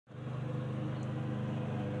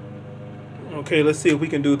Okay, let's see if we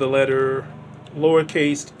can do the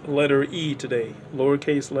lowercase letter E today.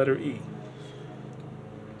 Lowercase letter E.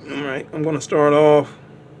 Alright, I'm going to start off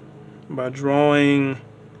by drawing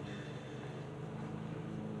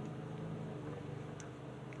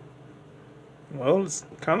well, it's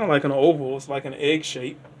kind of like an oval. It's like an egg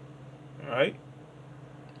shape. Alright,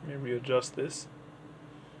 let me readjust this.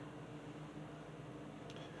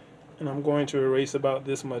 And I'm going to erase about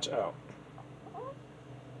this much out.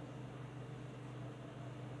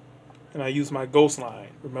 And I use my ghost line.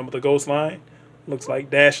 Remember the ghost line? Looks like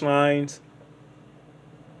dash lines.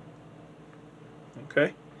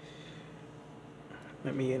 Okay.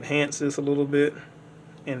 Let me enhance this a little bit.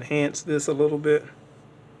 Enhance this a little bit.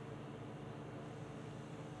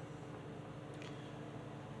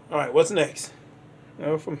 Alright, what's next?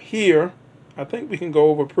 Now from here, I think we can go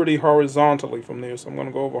over pretty horizontally from there. So I'm going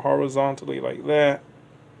to go over horizontally like that.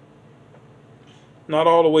 Not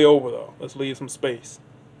all the way over though. Let's leave some space.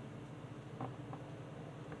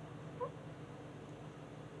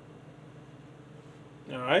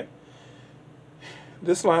 Alright.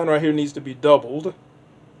 This line right here needs to be doubled.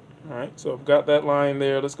 Alright, so I've got that line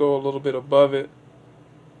there. Let's go a little bit above it.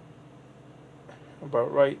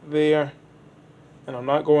 About right there. And I'm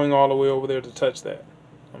not going all the way over there to touch that.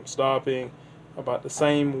 I'm stopping about the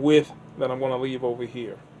same width that I'm going to leave over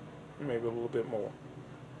here. Maybe a little bit more.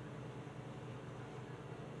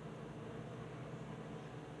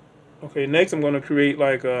 Okay, next I'm going to create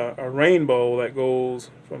like a rainbow that goes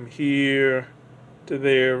from here to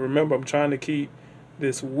there. Remember, I'm trying to keep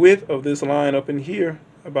this width of this line up in here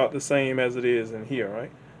about the same as it is in here,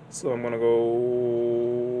 right? So I'm going to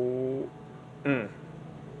go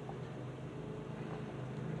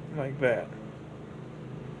like that.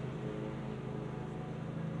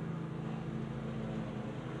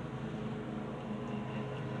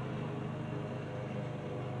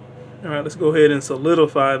 Alright, let's go ahead and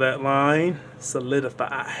solidify that line.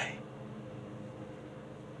 Solidify.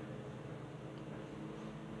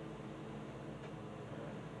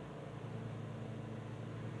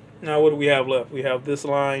 Now what do we have left? We have this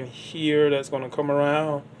line here that's going to come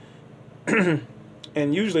around.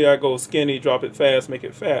 And usually I go skinny, drop it fast, make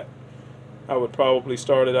it fat. I would probably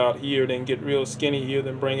start it out here, then get real skinny here,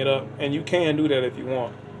 then bring it up. And you can do that if you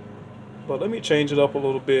want. But let me change it up a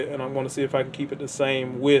little bit, and I'm going to see if I can keep it the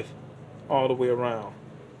same width all the way around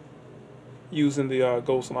using the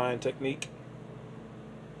ghost line technique.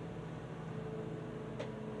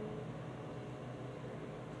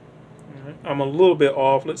 Right. I'm a little bit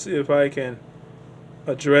off. Let's see if I can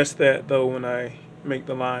address that though when I make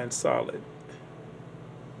the line solid.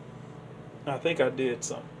 I think I did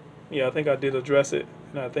some. Yeah, I think I did address it,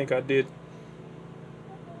 and I think I did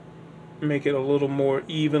make it a little more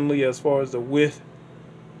evenly as far as the width,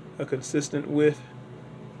 a consistent width.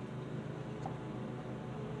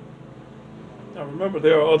 Now remember,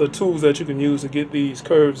 there are other tools that you can use to get these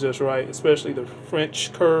curves just right, especially the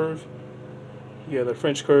French curve. Yeah, the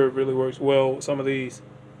French curve really works well with some of these.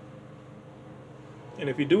 And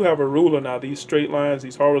if you do have a ruler now, these straight lines,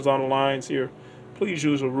 these horizontal lines here, please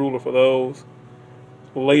use a ruler for those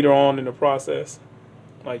later on in the process.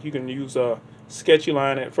 Like you can use a sketchy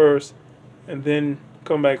line at first and then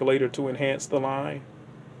come back later to enhance the line.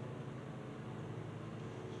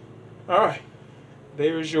 Alright,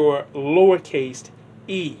 there's your lowercase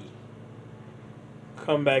e.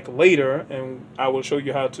 Come back later and I will show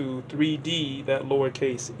you how to 3D that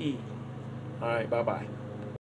lowercase e. Alright, bye-bye.